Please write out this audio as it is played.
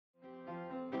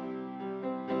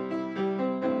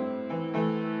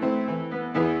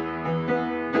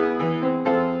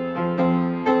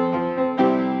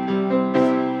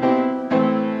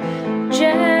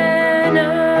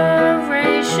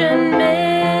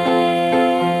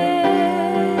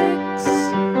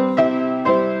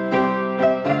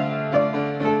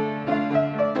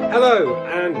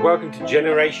Welcome to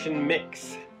Generation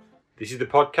Mix. This is the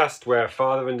podcast where a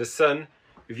father and a son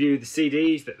review the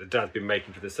CDs that the dad's been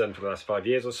making for the son for the last 5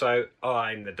 years or so.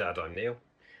 I'm the dad, I'm Neil.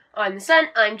 I'm the son,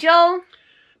 I'm Joel.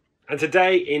 And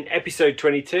today in episode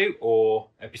 22, or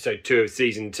episode 2 of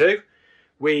season 2,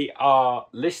 we are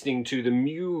listening to the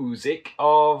music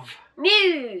of...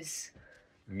 Muse.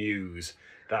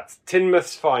 That's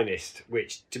Teignmouth's finest,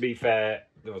 which, to be fair,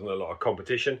 there wasn't a lot of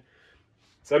competition.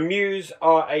 So Muse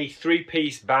are a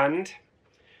three-piece band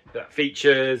that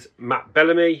features Matt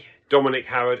Bellamy, Dominic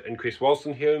Howard and Chris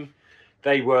Wolstenholme.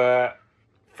 They were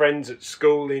friends at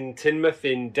school in Teignmouth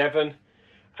in Devon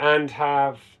and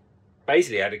have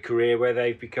basically had a career where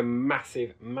they've become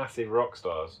massive rock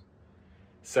stars,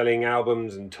 selling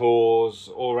albums and tours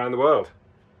all around the world.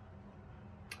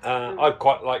 I've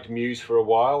quite liked Muse for a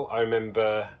while. I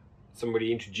remember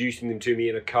somebody introducing them to me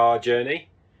in a car journey,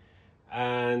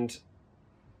 and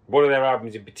one of their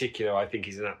albums in particular I think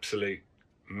is an absolute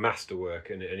masterwork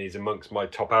and is amongst my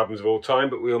top albums of all time,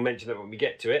 but we'll mention that when we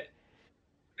get to it.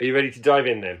 Are you ready to dive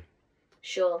in then?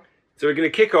 Sure. So we're going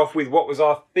to kick off with what was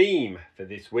our theme for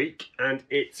this week, and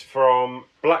it's from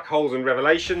Black Holes and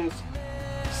Revelations,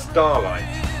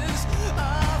 Starlight.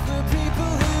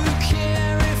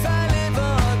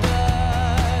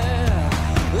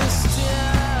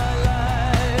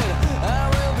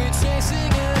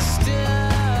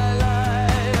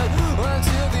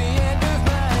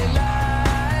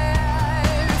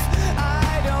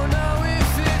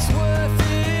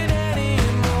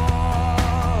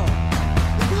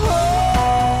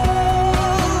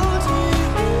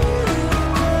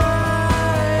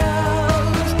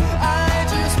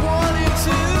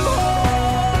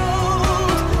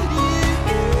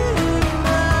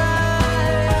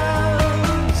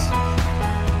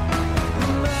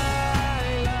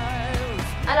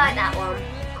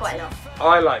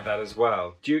 I like that as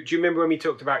well. Do you remember when we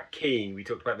talked about Keane? We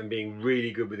talked about them being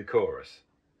really good with the chorus.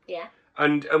 Yeah.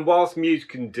 And whilst Muse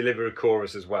can deliver a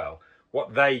chorus as well,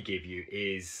 what they give you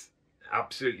is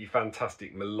absolutely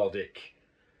fantastic melodic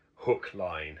hook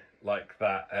line, like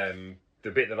that.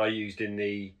 The bit that I used in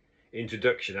the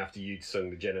introduction after you'd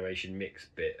sung the Generation Mix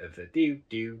bit of the do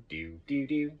do do do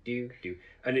do do do,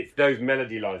 and it's those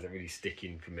melody lines that really stick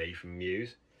in for me from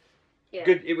Muse. Yeah.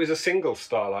 Good. It was a single,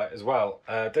 Starlight, as well.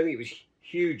 I don't think it was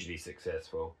hugely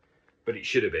successful, but it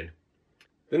should have been.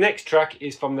 The next track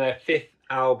is from their fifth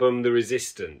album, The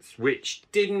Resistance, which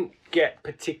didn't get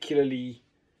particularly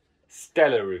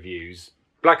stellar reviews.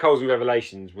 Black Holes and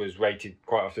Revelations was rated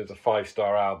quite often as a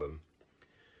 5-star album.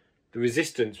 The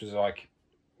Resistance was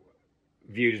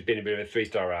viewed as being a bit of a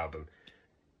 3-star album.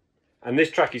 And this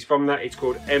track is from that. It's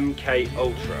called MK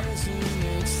Ultra.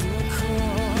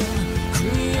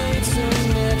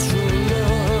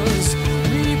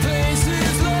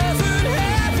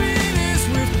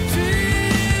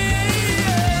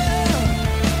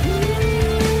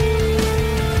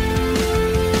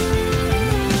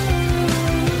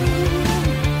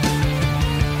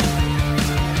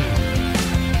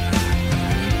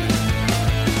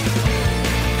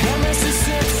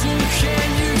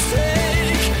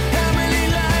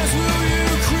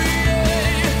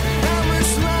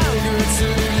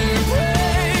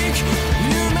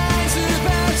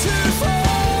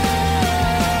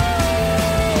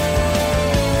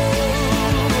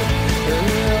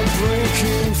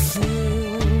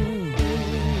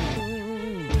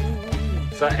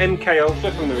 So MK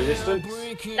Ultra from The Resistance.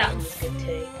 That's good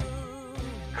too.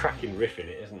 Cracking riff in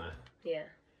it, isn't there?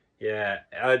 Yeah.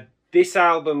 Yeah. This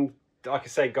album, like I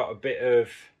say, got a bit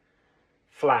of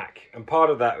flack, and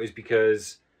part of that was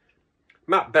because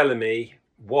Matt Bellamy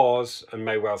was, and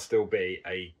may well still be,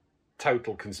 a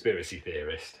total conspiracy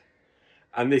theorist.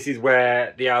 And this is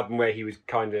where the album where he was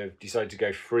kind of decided to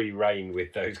go free rein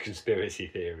with those conspiracy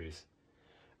theories.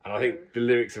 And I think the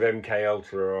lyrics of MK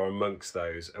Ultra are amongst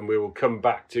those, and we will come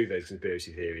back to those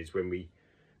conspiracy theories when we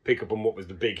pick up on what was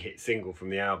the big hit single from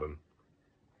the album.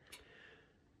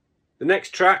 The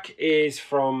next track is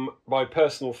from my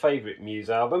personal favourite Muse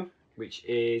album, which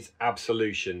is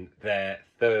Absolution, their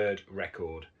third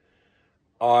record.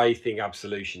 I think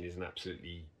Absolution is an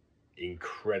absolutely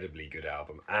incredibly good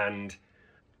album. And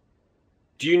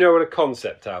do you know what a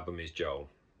concept album is, Joel?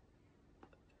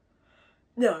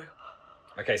 No.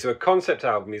 Okay, so a concept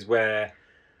album is where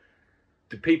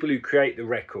the people who create the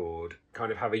record kind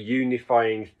of have a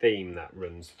unifying theme that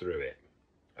runs through it.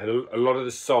 And a lot of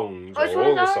the songs, or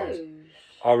all the songs,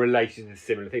 are related to a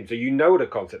similar theme. So you know what a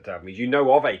concept album is. You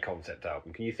know of a concept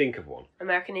album. Can you think of one?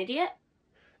 American Idiot?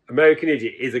 American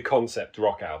Idiot is a concept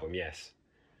rock album, yes.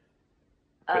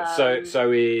 But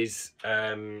so is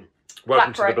Welcome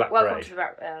to the Black Parade. Welcome to the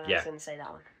Black Parade. I was going to say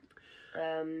that one.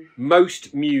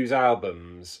 Most Muse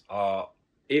albums are,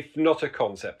 if not a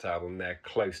concept album, they're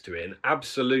close to it. And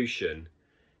Absolution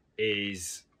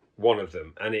is one of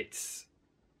them. And it's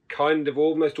kind of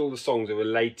almost all the songs are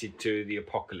related to the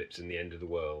apocalypse and the end of the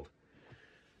world.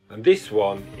 And this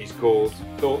one is called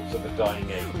Thoughts of a Dying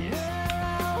Atheist.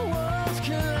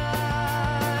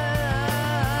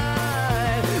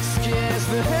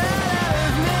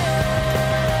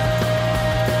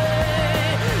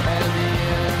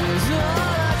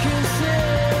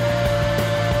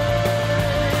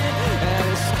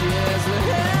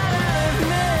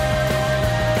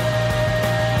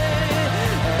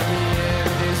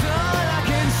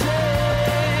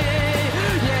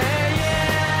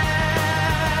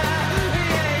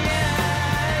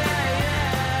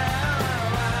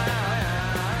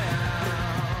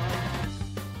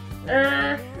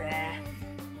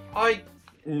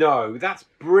 No, that's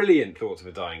brilliant. Thoughts of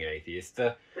a Dying Atheist.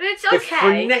 It's The okay.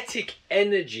 frenetic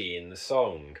energy in the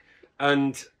song,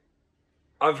 and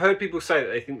I've heard people say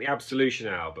that they think the Absolution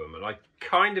album, and I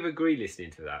kind of agree listening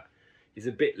to that, is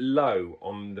a bit low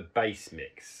on the bass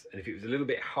mix, and if it was a little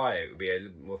bit higher it would be a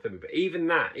little more thummy. But even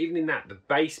in that, the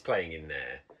bass playing in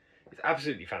there is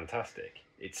absolutely fantastic.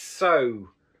 It's so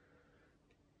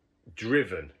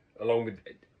driven, along with,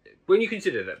 when you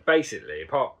consider that basically,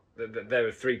 apart that they're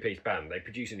a three-piece band, they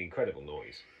produce an incredible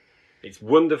noise. It's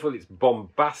wonderful, it's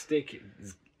bombastic,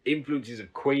 it's influences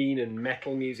of Queen and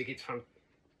metal music, it's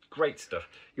great stuff.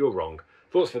 You're wrong.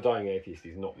 Thoughts of a Dying Atheist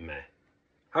is not meh.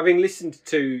 Having listened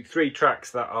to 3 tracks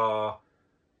that are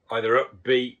either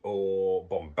upbeat or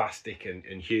bombastic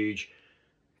and huge,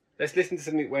 let's listen to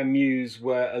something where Muse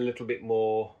were a little bit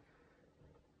more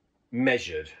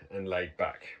measured and laid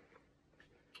back.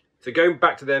 So going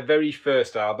back to their very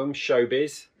first album,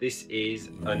 Showbiz, this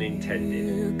is Unintended.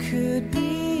 You could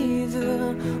be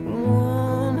the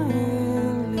one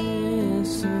who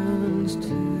listens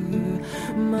to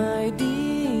my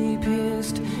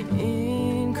deepest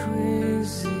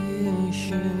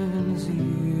inquisitions.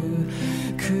 You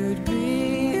could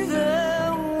be the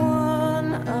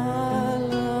one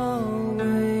I'll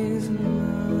always love.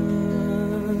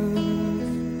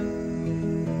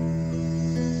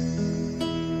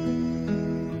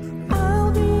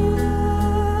 I'll be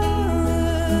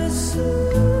there as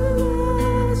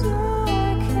soon as I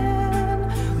can,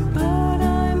 but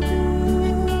I'm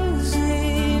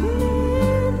busy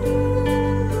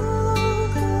mending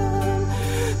broken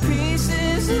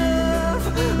pieces of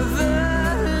the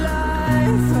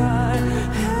life I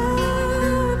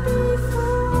had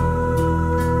before.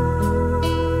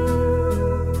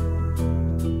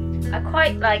 I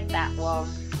quite like that one.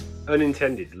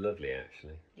 Unintended, lovely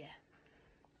actually. Yeah.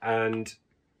 And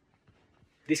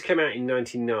this came out in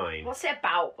 1999. What's it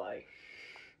about though?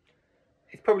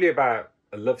 It's probably about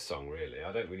a love song, really.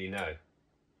 I don't really know.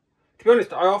 To be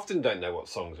honest, I often don't know what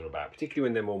songs are about, particularly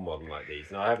when they're more modern like these.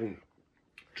 And I haven't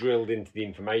drilled into the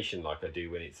information like I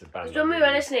do when it's a band. Because when we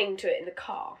were listening to it in the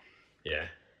car, Yeah.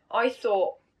 I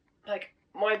thought, like,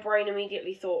 my brain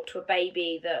immediately thought to a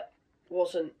baby that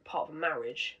wasn't part of a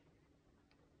marriage.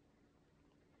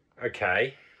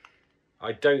 Okay.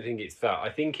 I don't think it's that. I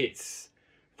think it's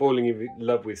falling in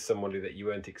love with somebody that you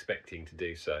weren't expecting to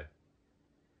do so.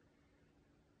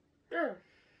 Oh.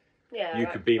 Yeah. You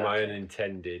that- could be my that's it.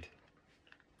 unintended.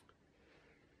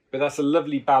 But that's a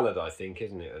lovely ballad, I think,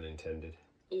 isn't it, Unintended?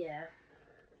 Yeah.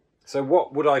 So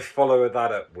what would I follow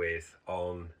that up with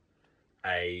on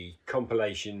a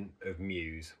compilation of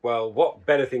Muse? Well, what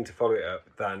better thing to follow it up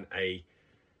than a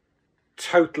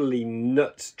totally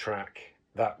nuts track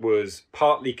that was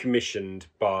partly commissioned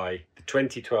by the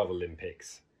 2012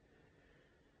 Olympics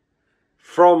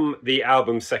from the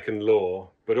album Second Law,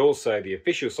 but also the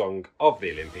official song of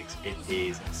the Olympics. It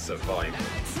is Survivor.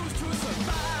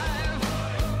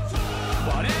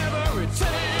 Whatever it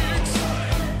takes,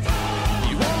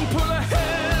 you won't pull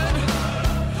ahead,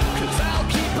 'cause I'll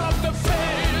keep up the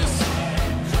pace,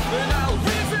 and I'll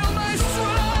refill my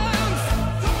strength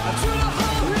to the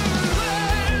whole human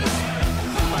race.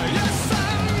 Yes,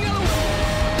 I'm gonna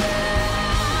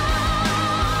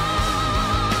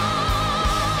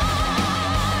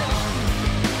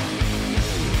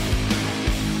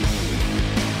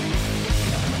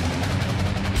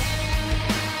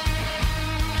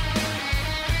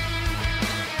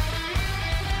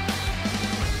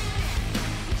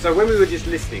So when we were just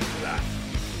listening to that,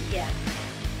 Yeah.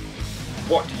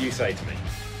 what did you say to me?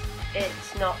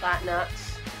 It's not that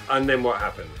nuts. And then what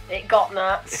happened? It got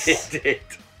nuts. It did.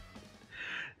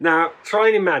 Now, try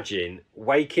and imagine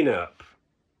waking up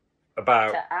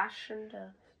about... To ash and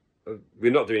dust.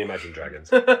 We're not doing Imagine Dragons.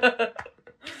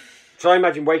 Try and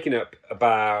imagine waking up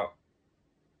about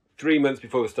 3 months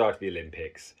before the start of the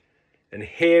Olympics, and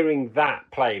hearing that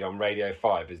played on Radio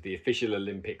 5 as the official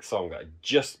Olympic song that had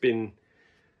just been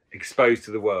exposed to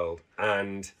the world,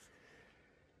 and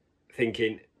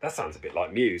thinking, that sounds a bit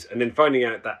like Muse, and then finding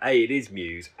out that A, it is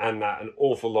Muse, and that an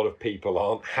awful lot of people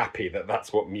aren't happy that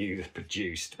that's what Muse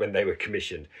produced when they were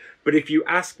commissioned. But if you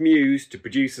ask Muse to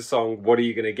produce a song, what are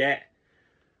you going to get?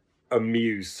 A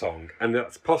Muse song. And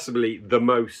that's possibly the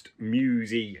most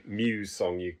Musey Muse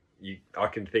song I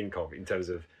can think of, in terms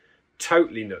of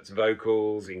totally nuts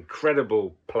vocals,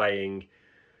 incredible playing,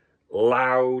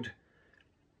 loud.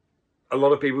 A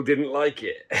lot of people didn't like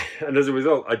it, and as a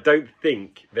result, I don't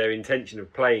think their intention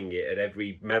of playing it at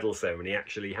every medal ceremony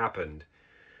actually happened.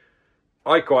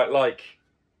 I quite like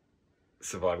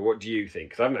Survivor. What do you think?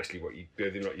 Because I haven't actually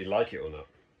whether or not you like it or not.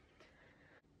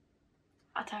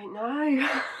 I don't know.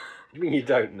 You mean you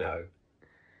don't know?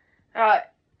 Right,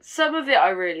 some of it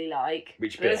I really like.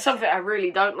 Which There's bits? something I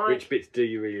really don't like. Which bits do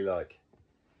you really like?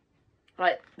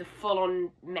 Like the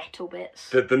full-on metal bits.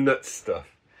 The nuts stuff.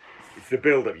 It's the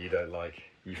build-up you don't like.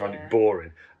 You find Yeah. it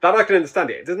boring. That I can understand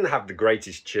it. It doesn't have the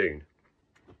greatest tune,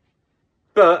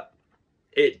 but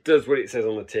it does what it says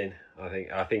on the tin. I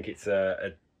think it's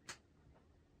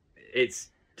it's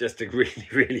just a really,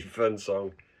 really fun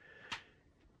song.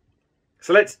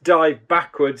 So let's dive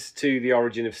backwards to the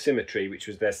origin of Symmetry, which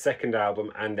was their second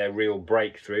album and their real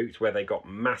breakthrough. It's where they got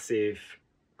massive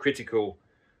critical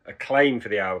acclaim for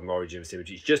the album Origin of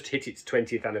Symmetry. It's just hit its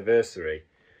 20th anniversary,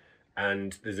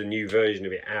 and there's a new version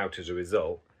of it out as a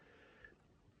result.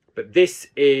 But this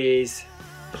is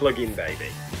Plug-in Baby.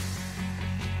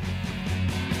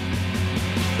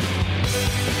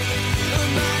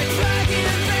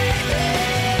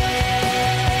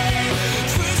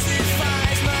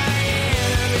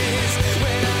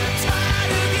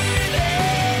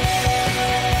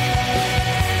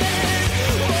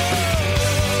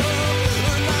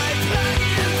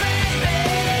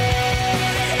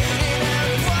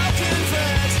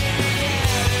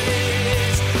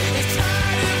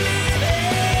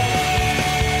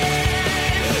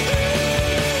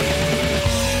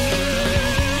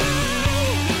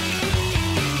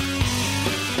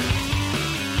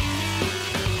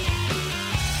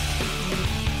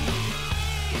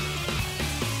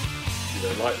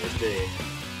 Like this, do you?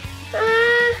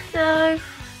 No,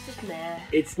 just meh.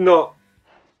 It's not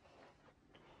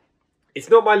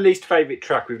my least favourite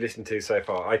track we've listened to so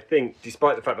far. I think,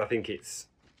 despite the fact I think it's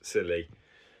silly,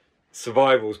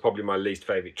 Survival's probably my least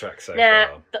favourite track so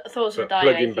far. Thoughts of a But Dying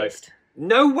Plug-in Atheist.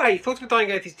 No way! Thoughts of a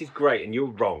Dying Atheist is great, and you're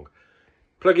wrong.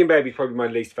 Plug-in Baby is probably my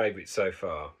least favourite so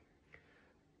far.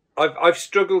 I've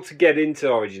struggled to get into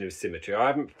Origin of Symmetry. I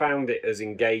haven't found it as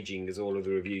engaging as all of the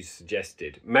reviews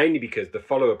suggested, mainly because the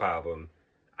follow-up album,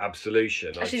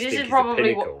 Absolution, I Actually, just this think is is probably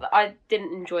the pinnacle. what I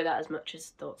didn't enjoy that as much as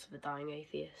Thoughts of a Dying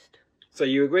Atheist. So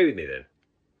you agree with me then?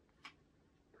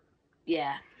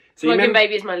 Yeah. So you, Plug-in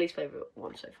Baby is my least favourite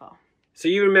one so far. so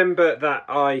you remember that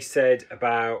I said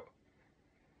about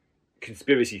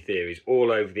conspiracy theories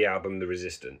all over the album The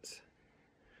Resistance?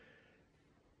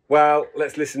 Well,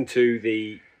 let's listen to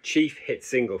the chief hit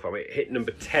single from it, hit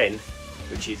number 10,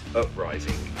 which is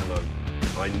Uprising, and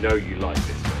I know you like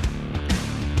this one.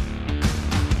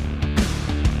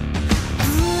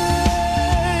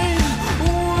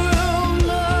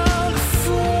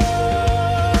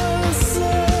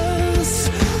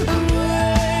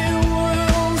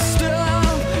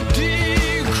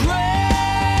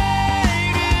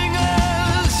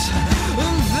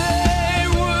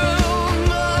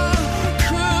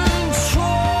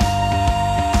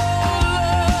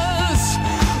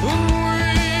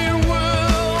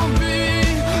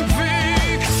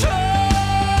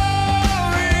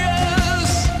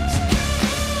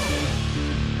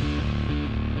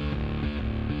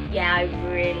 Yeah, I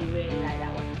really, really like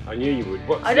that one. I knew you would.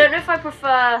 I don't know if I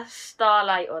prefer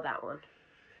Starlight or that one.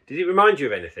 Did it remind you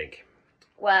of anything?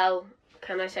 Well,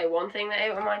 can I say one thing that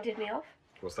it reminded me of?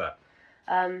 What's that?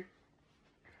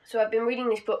 So I've been reading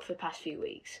this book for the past few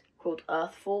weeks called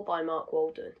Earthfall by Mark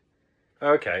Walden.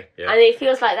 Okay, yeah. And it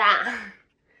feels like that.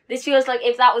 This feels like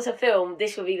if that was a film,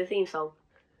 this would be the theme song.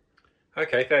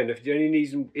 Okay, fair enough. Do you only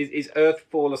need is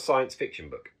Earthfall a science fiction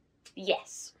book?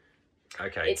 Yes.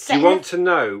 Okay. It's Do you set want in to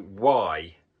know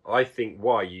why? I think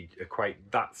why you equate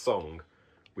that song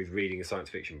with reading a science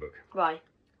fiction book. Why?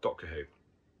 Doctor Who.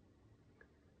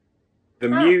 The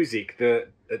music that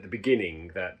at the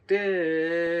beginning, that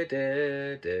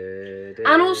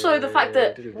And also the fact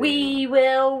that we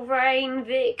will reign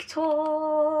victorious.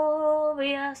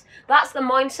 That's the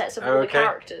mindsets of all the Okay.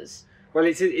 characters. Well,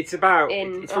 it's about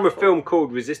In it's from a Earthfall. film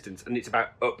called Resistance, and it's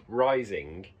about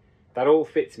uprising. That all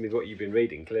fits in with what you've been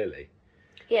reading, clearly.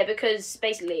 Yeah, because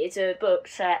basically it's a book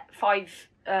set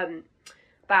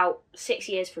about 6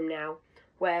 years from now,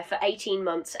 where for 18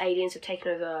 months aliens have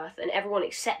taken over Earth, and everyone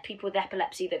except people with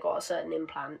epilepsy that got a certain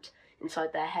implant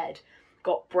inside their head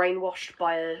got brainwashed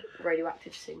by a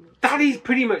radioactive signal. That is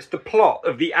pretty much the plot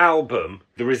of the album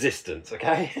The Resistance,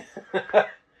 okay?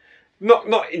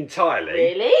 Not entirely.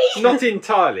 Really? Not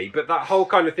entirely, but that whole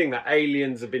kind of thing that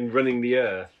aliens have been running the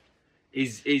Earth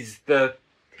is the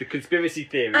conspiracy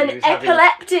theory. And is having-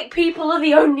 epileptic people are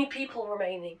the only people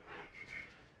remaining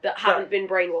that haven't been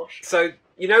brainwashed. So,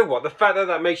 you know what? The fact that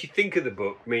that makes you think of the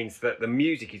book means that the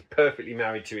music is perfectly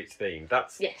married to its theme.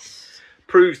 That's Yes.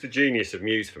 proves the genius of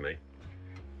Muse for me.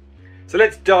 So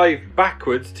let's dive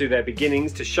backwards to their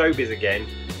beginnings, to showbiz again,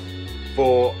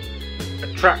 for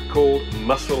a track called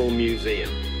Muscle Museum.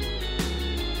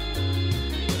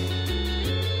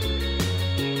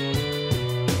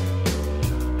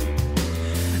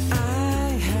 I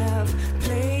have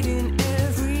played in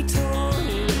every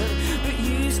tournament, but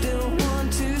you still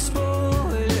want to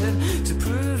spoil it to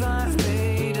prove I've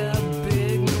made a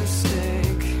big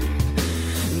mistake.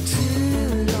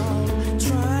 Too long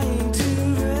trying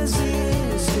to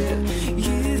resist it,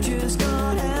 you've just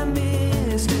gone and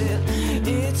missed it.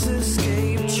 It's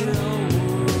escaped your world.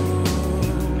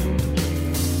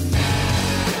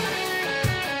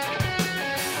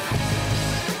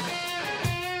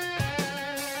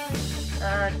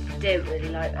 I didn't really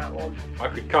like that one I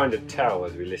could kind of tell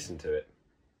as we listened to it.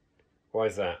 Why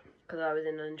is that? because I was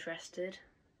uninterested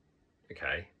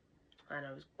Okay. and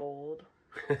I was bored.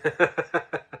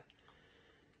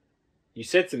 You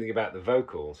said something about the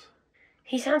vocals.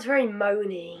 He sounds very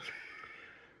moany.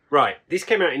 Right, this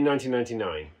came out in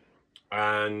 1999,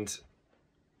 and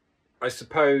I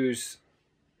suppose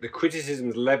the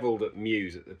criticisms levelled at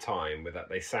Muse at the time were that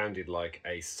they sounded like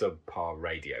a subpar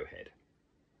Radiohead.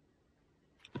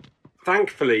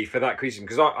 Thankfully for that criticism,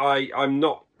 because I'm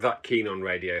not that keen on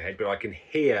Radiohead, but I can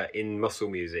hear in Muscle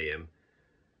Museum,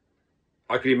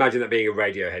 I could imagine that being a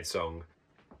Radiohead song.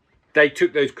 They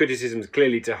took those criticisms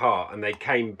clearly to heart, and they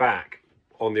came back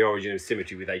on The Origin of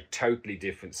Symmetry with a totally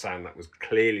different sound that was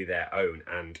clearly their own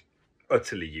and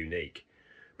utterly unique.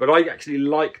 But I actually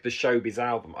like the Showbiz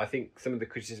album. I think some of the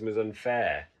criticism was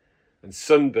unfair, and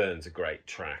Sunburn's a great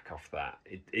track off that.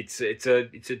 It's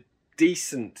a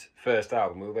decent first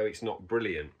album, although it's not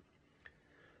brilliant.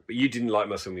 But you didn't like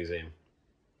Muscle Museum.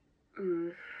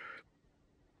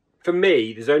 For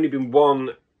me, there's only been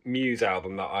one Muse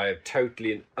album that I have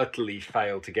totally and utterly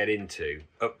failed to get into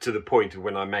up to the point of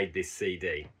when I made this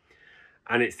CD,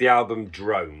 and it's the album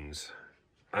Drones.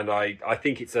 And I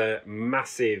think it's a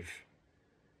massive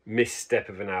misstep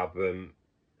of an album.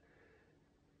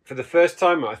 For the first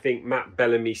time, I think Matt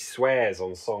Bellamy swears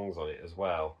on songs on it as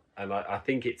well, and I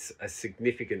think it's a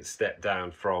significant step down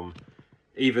from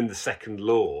even The Second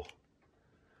Law,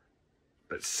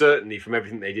 but certainly from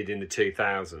everything they did in the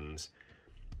 2000s.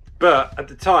 But at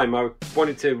the time, I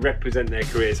wanted to represent their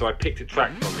career, so I picked a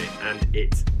track from it, and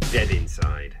it's Dead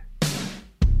Inside.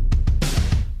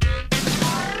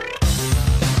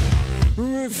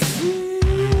 Reveal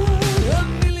a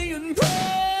million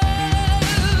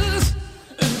prayers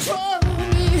and draw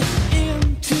me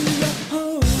into your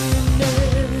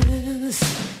holiness,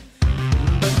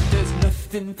 but there's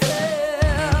nothing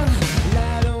there.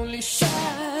 Light only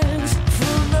shines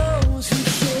from those who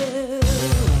share.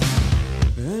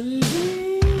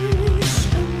 Unleash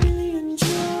a million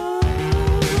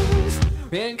joys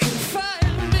and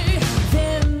confine me,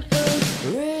 then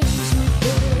erase me,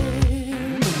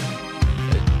 babe.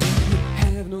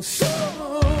 Have no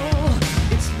soul,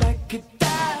 it's like it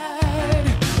died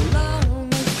long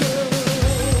ago.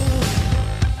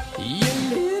 Your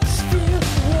lips feel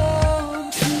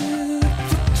warm to the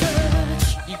touch.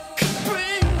 You can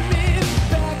bring me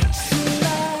back to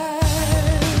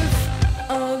life.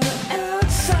 On the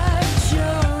outside,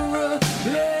 you're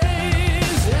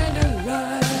ablaze and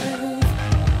alive,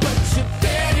 but you're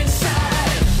dead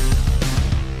inside.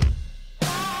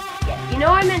 You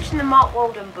know, I mentioned the Mark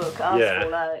Walden book at Yeah.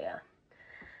 Arsenal earlier.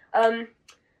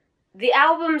 The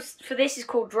albums for this is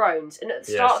called Drones, and at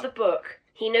the start Yes. of the book,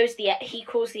 he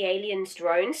calls the aliens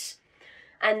drones,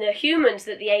 and the humans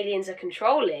that the aliens are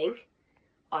controlling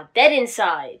are dead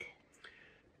inside.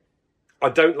 I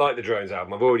don't like the Drones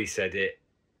album, I've already said it,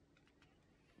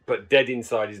 but Dead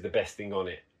Inside is the best thing on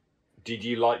it. Did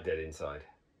you like Dead Inside?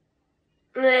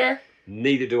 Nah.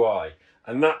 Neither do I.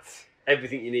 And that's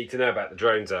everything you need to know about the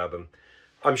Drones album.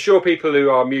 I'm sure people who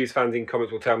are Muse fans in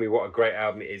comments will tell me what a great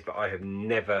album it is, but I have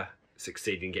never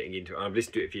succeeded in getting into it. I've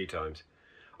listened to it a few times.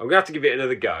 I'm going to have to give it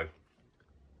another go.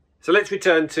 So let's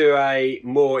return to a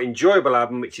more enjoyable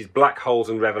album, which is Black Holes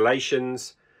and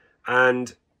Revelations.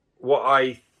 And what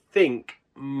I think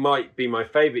might be my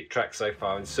favourite track so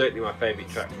far, and certainly my favourite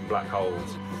track from Black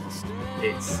Holes,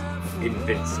 it's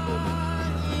Invincible.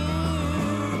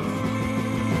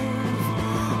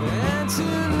 And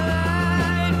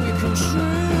tonight we can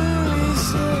truly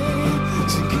say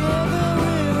together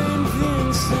we're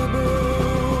invincible.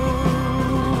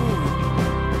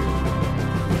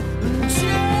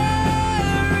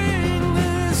 During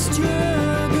the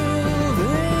struggle,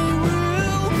 they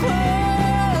will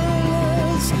pull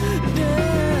us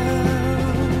down.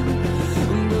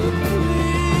 But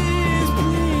please,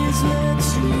 please,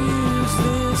 let's use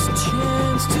this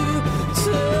chance to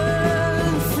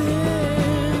turn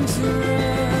things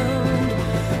around.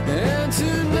 And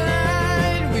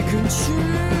tonight we can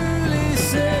truly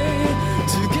say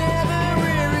together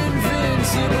we're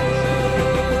invincible.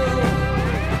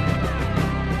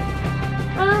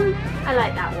 I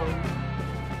like that one.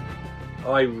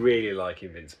 I really like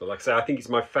Invincible. Like I say, I think it's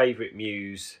my favourite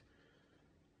Muse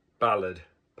ballad,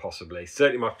 possibly.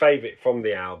 Certainly my favourite from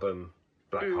the album,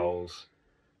 Black Holes.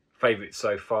 Favourite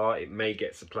so far. It may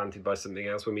get supplanted by something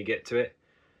else when we get to it.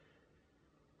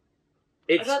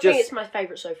 I It's don't just... think it's my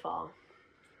favourite so far.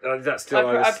 that's still I-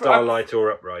 either I- Starlight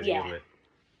or Uprising, Yeah. isn't it?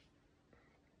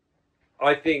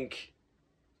 I think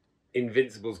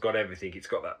Invincible's got everything. It's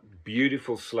got that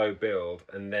beautiful slow build,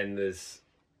 and then there's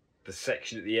the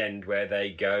section at the end where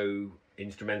they go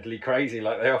instrumentally crazy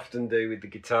like they often do with the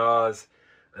guitars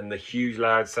and the huge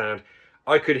loud sound.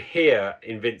 I could hear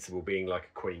Invincible being like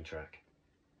a Queen track.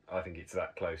 I think it's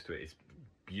that close to it. It's a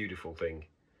beautiful thing.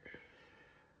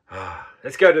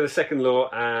 Let's go to the second law,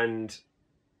 and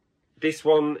this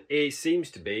one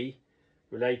seems to be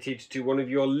related to one of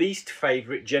your least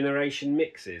favourite Generation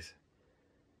mixes.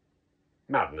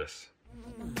 Madness.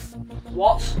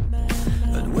 What?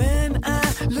 But when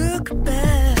I look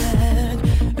back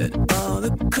at all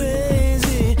the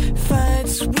crazy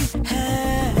fights we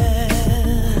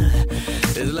had,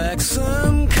 it's like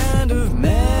some kind of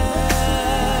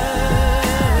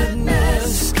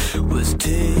madness was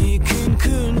taking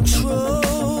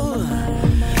control.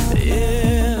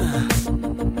 Yeah.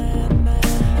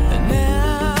 And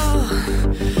now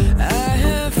I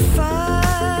have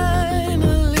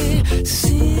finally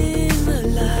seen the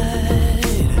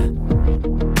light.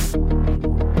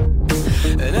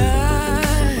 And I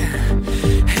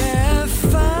have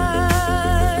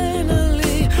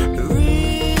finally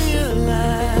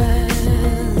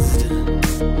realized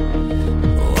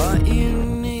what you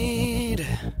need.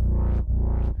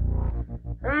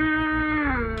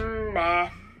 Meh.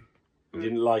 You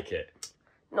didn't like it?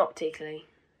 Not particularly.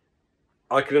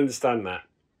 I can understand that.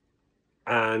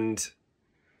 And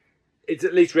it's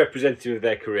at least representative of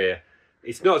their career.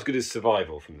 It's not as good as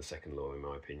Survival from the second law, in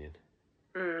my opinion.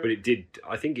 But it did,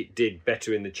 I think it did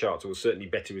better in the charts, or was certainly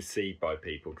better received by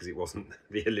people, because it wasn't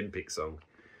the Olympic song.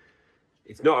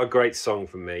 It's not a great song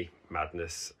for me,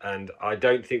 Madness, and I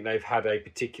don't think they've had a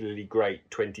particularly great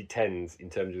 2010s in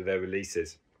terms of their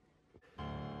releases.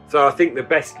 So I think the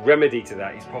best remedy to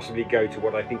that is possibly go to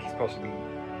what I think is possibly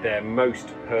their most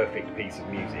perfect piece of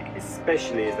music,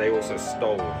 especially as they also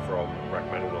stole from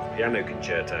Rachmaninoff's Piano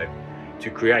Concerto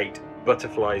to create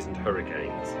Butterflies and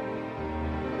Hurricanes.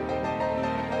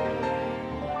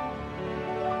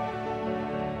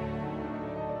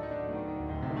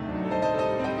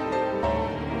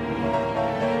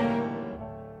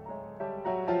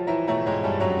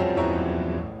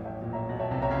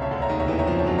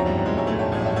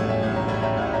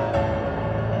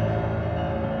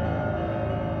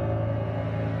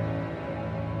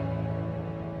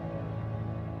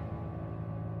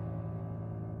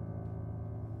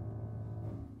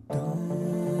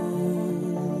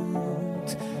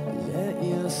 Let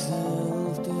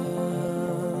yourself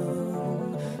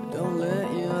down. Don't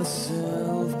let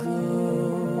yourself go.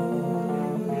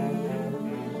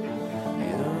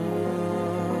 Your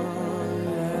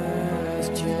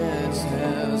last chance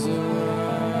has arrived.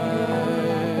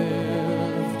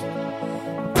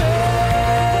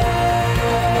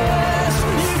 Best,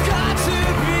 you've got to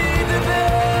be the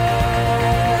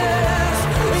best.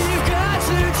 You've got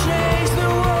to change the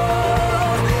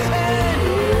world and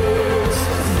use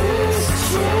this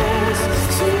chance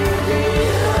to be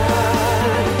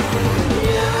heard.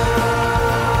 Your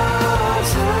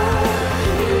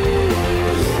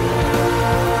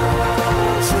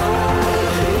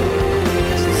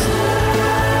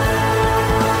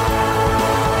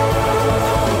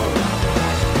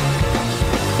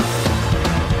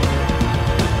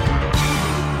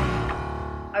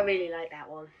I really like that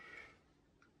one.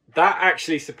 That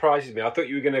actually surprises me. I thought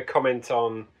you were going to comment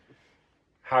on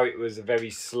how it was a very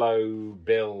slow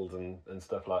build and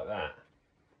stuff like that.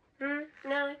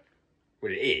 No.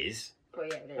 Well, it is. Well,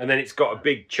 yeah, it is. And then it's got a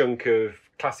big chunk of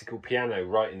classical piano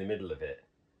right in the middle of it.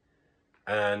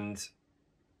 And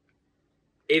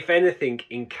if anything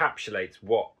encapsulates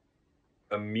what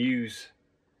a Muse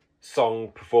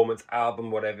song, performance,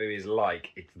 album, whatever is like,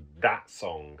 it's that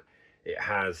song. It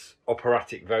has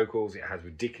operatic vocals, it has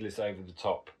ridiculous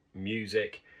over-the-top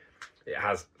music, it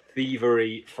has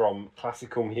thievery from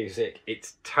classical music.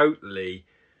 It's totally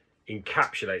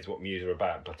encapsulates what Muse are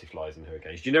about, Butterflies and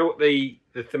Hurricanes. Do you know what the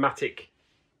thematic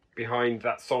behind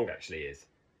that song actually is?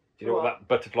 Do you know what that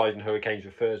Butterflies and Hurricanes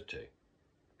refers to?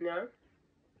 No.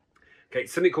 Okay,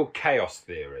 it's something called chaos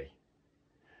theory.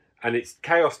 And it's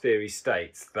chaos theory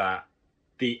states that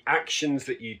the actions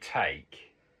that you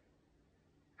take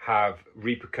have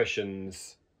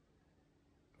repercussions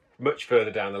much further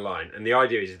down the line. And the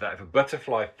idea is that if a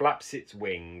butterfly flaps its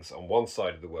wings on one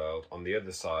side of the world, on the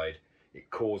other side, it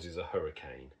causes a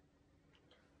hurricane.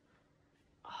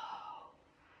 Oh.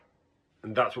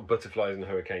 And that's what Butterflies and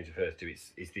Hurricanes refers to.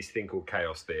 It's this thing called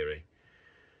chaos theory.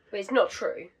 But it's not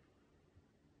true.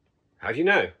 How do you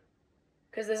know?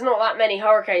 Because there's not that many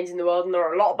hurricanes in the world and there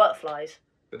are a lot of butterflies.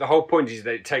 But the whole point is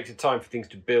that it takes a time for things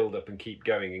to build up and keep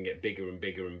going and get bigger and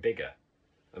bigger and bigger.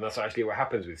 And that's actually what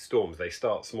happens with storms. They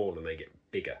start small and they get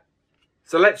bigger.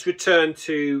 So let's return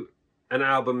to an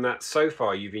album that so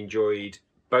far you've enjoyed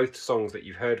both songs that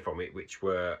you've heard from it, which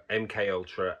were MK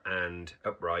Ultra and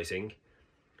Uprising.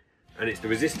 And it's The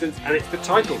Resistance and it's the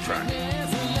title track.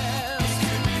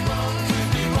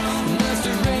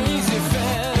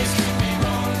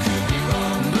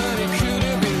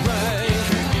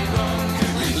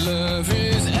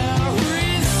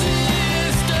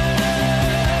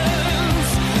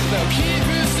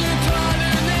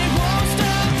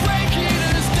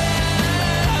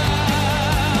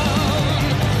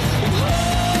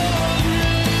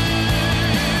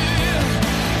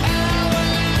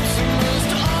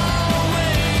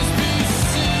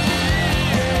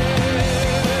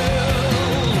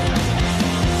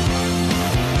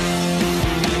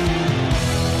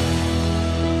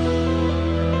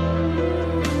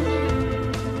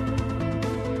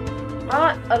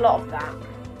 A lot of that,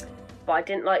 but I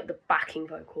didn't like the backing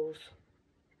vocals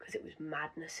because it was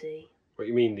madnessy. What do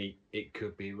you mean the it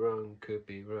could be wrong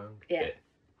Yeah. bit?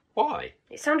 Why?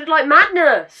 It sounded like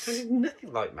madness. It sounded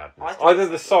nothing like Madness. I thought Either it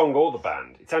the song or the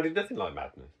band. It sounded nothing like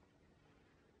Madness.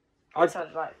 It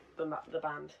sounded like the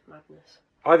band Madness.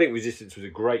 I think Resistance was a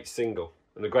great single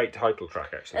and a great title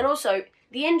track actually. And also,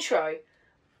 the intro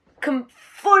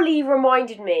fully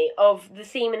reminded me of the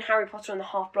theme in Harry Potter and the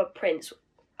Half-Blood Prince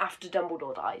after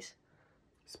Dumbledore dies.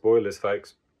 Spoilers,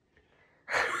 folks.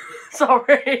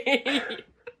 Sorry.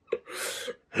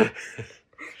 Should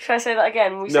I say that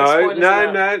again? We say spoilers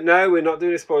alert. No, we're not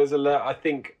doing a spoilers alert. I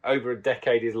think over a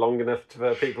decade is long enough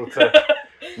for people to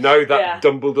know that Yeah.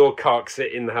 Dumbledore carks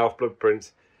it in the Half-Blood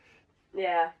Prince.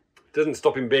 Yeah. Doesn't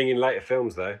stop him being in later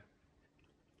films, though.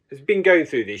 As you've been going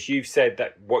through this, you've said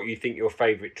that what you think your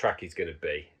favourite track is going to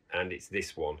be, and it's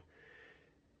this one.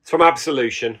 It's from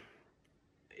Absolution.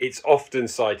 It's often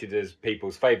cited as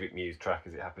people's favourite Muse track,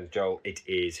 as it happens, Joel. It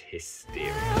is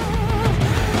Hysteria.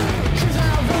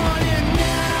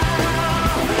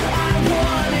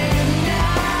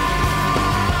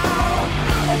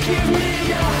 Give me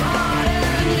your heart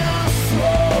and your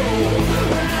soul.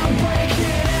 I'm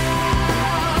breaking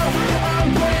out. I'm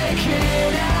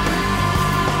breaking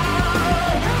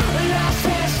out. Lost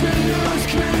wants to lose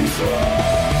control.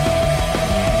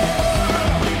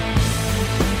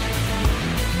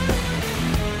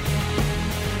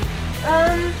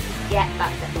 Yeah,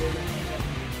 that's definitely my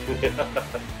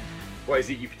favourite. What is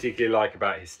it you particularly like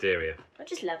about Hysteria? I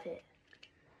just love it.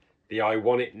 The I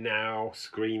Want It Now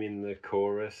scream in the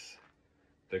chorus,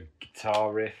 the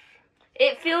guitar riff.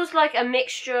 It feels like a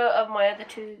mixture of my other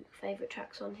two favourite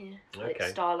tracks on here. Like Okay.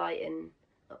 Starlight and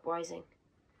Uprising.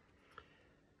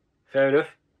 Fair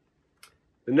enough.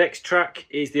 The next track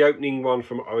is the opening one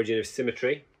from Origin of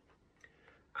Symmetry.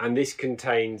 And this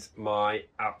contains my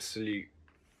absolute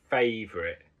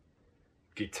favourite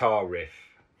guitar riff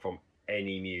from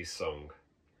any Muse song.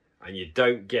 And you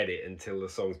don't get it until the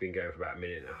song's been going for about a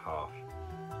minute and a half.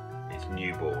 It's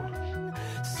Newborn.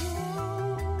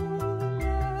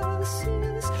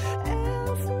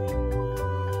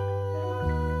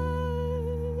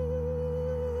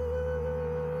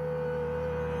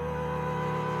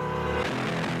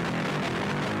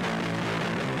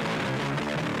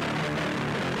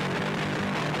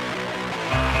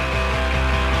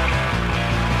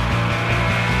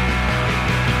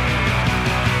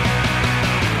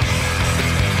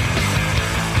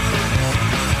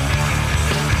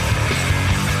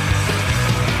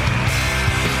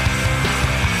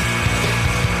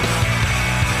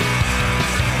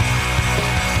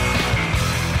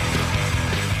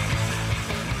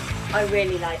 I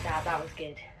really like that. That was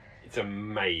good. It's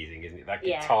amazing, isn't it? That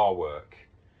Yeah. guitar work.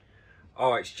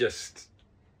 Oh, it's just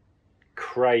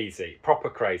crazy. Proper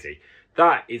crazy.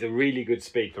 That is a really good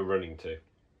speed for running to.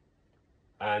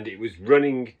 And it was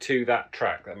running to that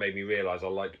track that made me realise I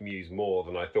liked Muse more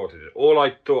than I thought I did. All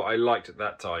I thought I liked at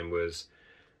that time was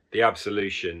the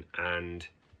Absolution and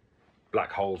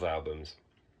Black Hole's albums.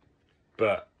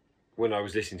 But when I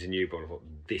was listening to Newborn, I thought,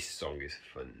 this song is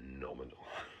phenomenal.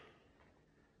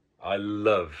 I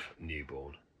love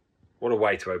Newborn. What a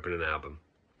way to open an album.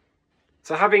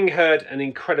 So having heard an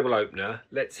incredible opener,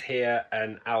 let's hear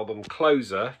an album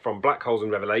closer from Black Holes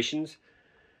and Revelations.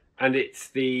 And it's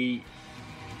the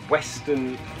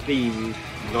Western themed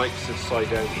Knights of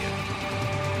Sidonia.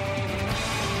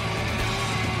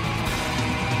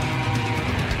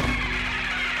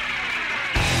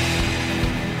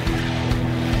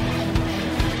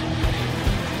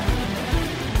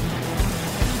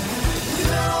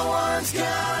 No one's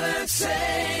gonna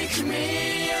take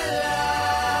me alive.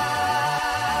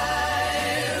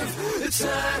 The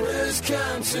time has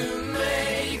come to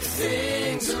make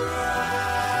things right.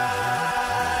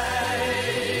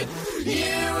 You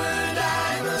and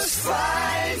I must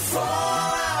fight for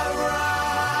our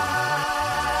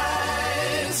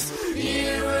rights.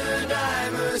 You and I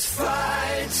must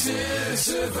fight to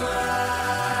survive.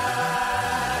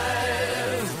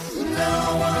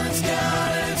 No one's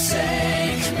gonna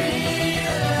take me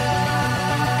alive.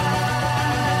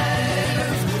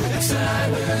 The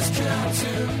time has come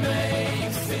to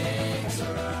make things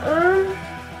right.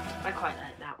 I quite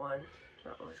like that one.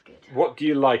 That was good. What do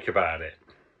you like about it?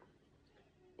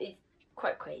 It's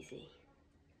quite crazy.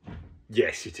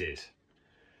 Yes, it is.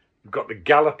 We've got the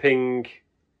galloping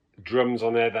drums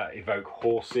on there that evoke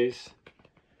horses.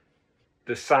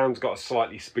 The sound's got a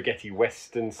slightly spaghetti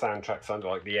western soundtrack, sound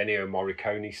like the Ennio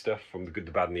Morricone stuff from The Good,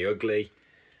 the Bad and the Ugly.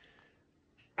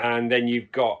 And then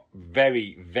you've got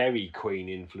very, very Queen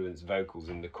influenced vocals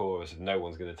in the chorus of No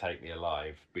One's Gonna Take Me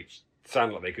Alive, which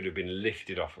sound like they could have been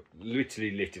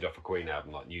literally lifted off a Queen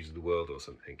album like News of the World or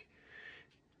something.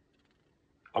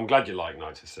 I'm glad you like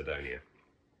Knights of Sidonia.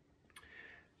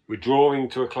 We're drawing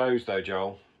to a close though,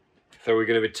 Joel. So we're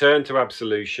going to return to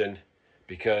Absolution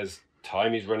because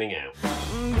time is running out.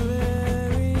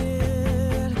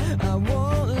 I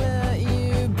won't let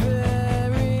you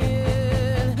bury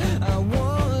it. I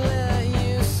won't let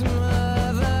you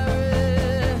smother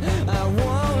it. I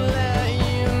won't let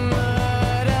you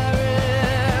murder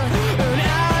it. And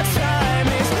our time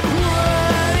is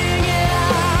running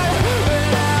out.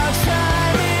 And our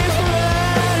time is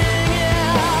running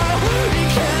out. You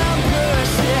can't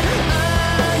push it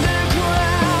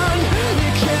underground.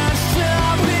 You can't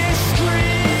stop it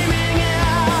screaming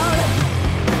out.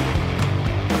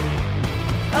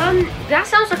 That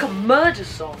sounds like a murder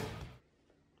song.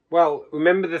 Well,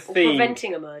 remember the Or theme.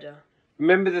 preventing a murder.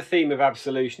 Remember the theme of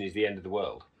Absolution is the end of the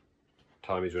world.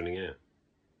 Time is running out.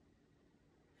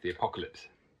 The apocalypse.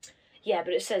 Yeah,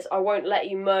 but it says, I won't let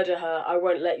you murder her, I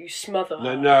won't let you smother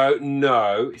her.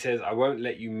 No. It says, I won't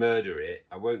let you murder it.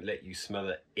 I won't let you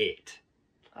smother it.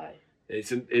 Oh.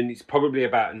 It's probably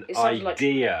about an It sounds like-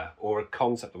 idea or a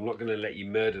concept. I'm not going to let you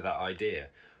murder that idea.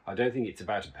 I don't think it's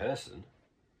about a person.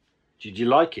 Did you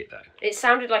like it though? It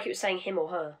sounded like it was saying him or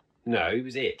her. No, it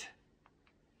was it.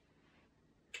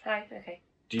 Oh, okay.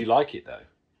 Do you like it though?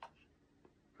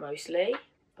 Mostly,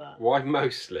 but Why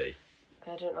mostly?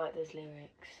 I don't like those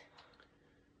lyrics.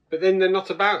 But then they're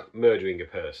not about murdering a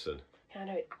person. I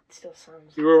know it still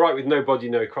sounds... You were right with No Body,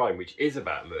 No Crime, which is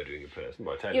about murdering a person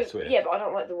by Taylor Swift. Yeah, but I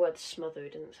don't like the word smother,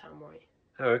 it doesn't sound right.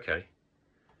 Oh, okay.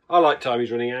 I like Time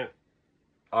Is Running Out.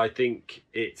 I think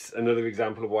it's another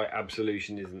example of why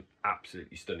Absolution is an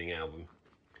absolutely stunning album.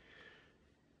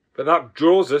 But that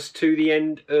draws us to the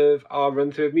end of our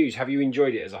run through of Muse. Have you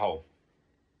enjoyed it as a whole?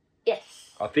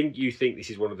 Yes. I think you think this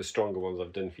is one of the stronger ones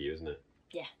I've done for you, isn't it?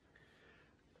 Yeah.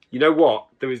 You know what?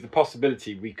 There is the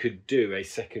possibility we could do a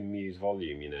second Muse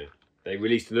volume, you know. They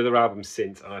released another album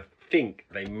since, and I think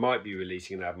they might be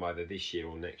releasing an album either this year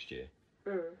or next year.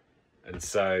 Mm. And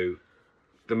so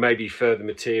there may be further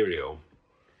material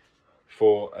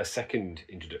for a second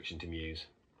introduction to Muse.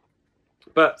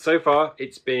 But so far,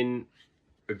 it's been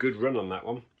a good run on that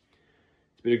one.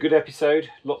 It's been a good episode,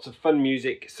 lots of fun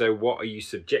music. So what are you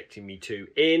subjecting me to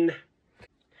in...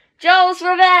 Joel's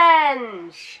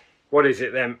Revenge! What is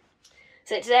it then?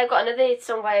 So today I've got another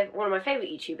song by one of my favourite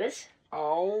YouTubers.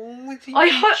 Oh, it's a I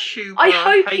hope- YouTuber. I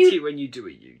hope hate you- it when you do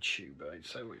a YouTuber. It's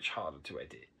so much harder to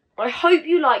edit. I hope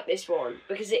you like this one,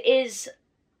 because it is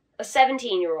a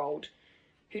 17-year-old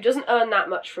who doesn't earn that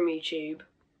much from YouTube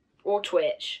or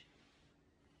Twitch,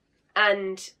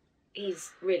 and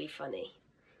he's really funny.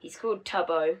 He's called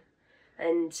Tubbo,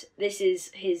 and this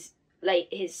is his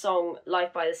song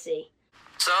 "Life by the Sea."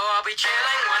 So I'll be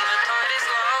chilling when the tide is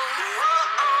low,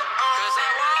 'cause I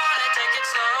wanna take it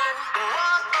slow, and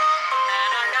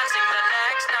I can't sing the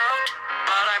next note,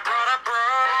 but I brought a bro.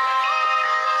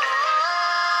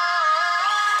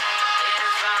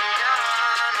 If I'm gonna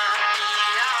be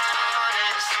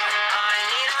honest, I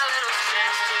need a little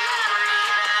sense to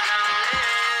breathe, and I'm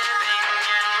living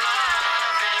and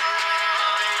loving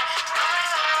my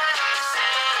life.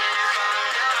 Say if I'm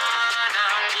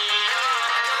gonna be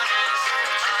honest,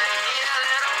 I need a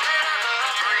little bit of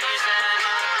a breeze, and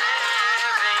I'm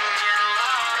living and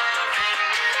loving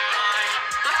my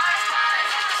life by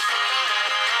the sea.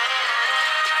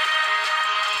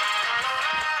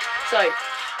 So,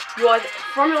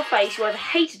 from your face, you either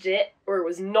hated it or it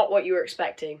was not what you were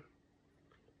expecting.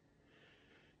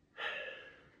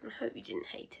 I hope you didn't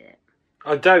hate it.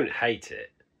 I don't hate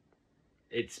it.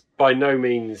 It's by no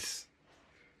means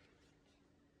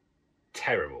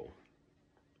terrible.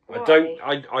 Why?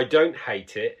 I don't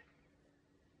hate it.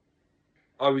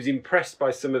 I was impressed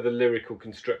by some of the lyrical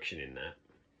construction in that.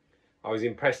 I was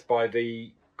impressed by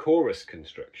the chorus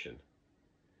construction,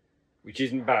 which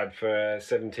isn't bad for a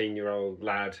 17-year-old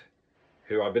lad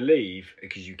who, I believe,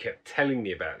 because you kept telling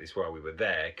me about this while we were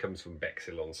there, comes from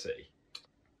Bexhill-on-Sea.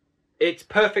 It's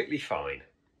perfectly fine.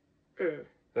 Mm.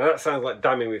 Now that sounds like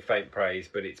damning with faint praise,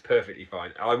 but it's perfectly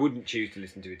fine. I wouldn't choose to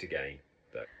listen to it again,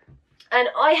 though. And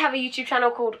I have a YouTube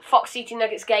channel called Fox Eating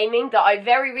Nuggets Gaming that I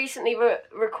very recently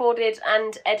recorded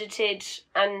and edited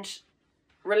and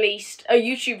released a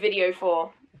YouTube video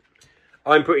for.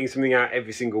 I'm putting something out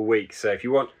every single week, so if you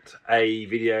want a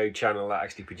video channel that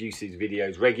actually produces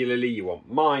videos regularly, you want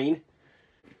mine.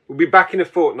 We'll be back in a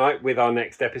fortnight with our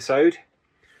next episode.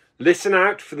 Listen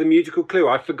out for the musical clue.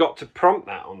 I forgot to prompt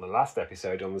that on the last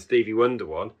episode, on the Stevie Wonder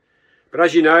one. But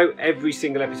as you know, every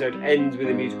single episode ends with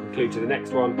a musical clue to the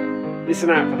next one. Listen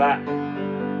out for that.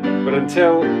 But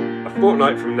until a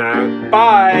fortnight from now,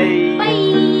 bye!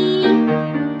 Bye!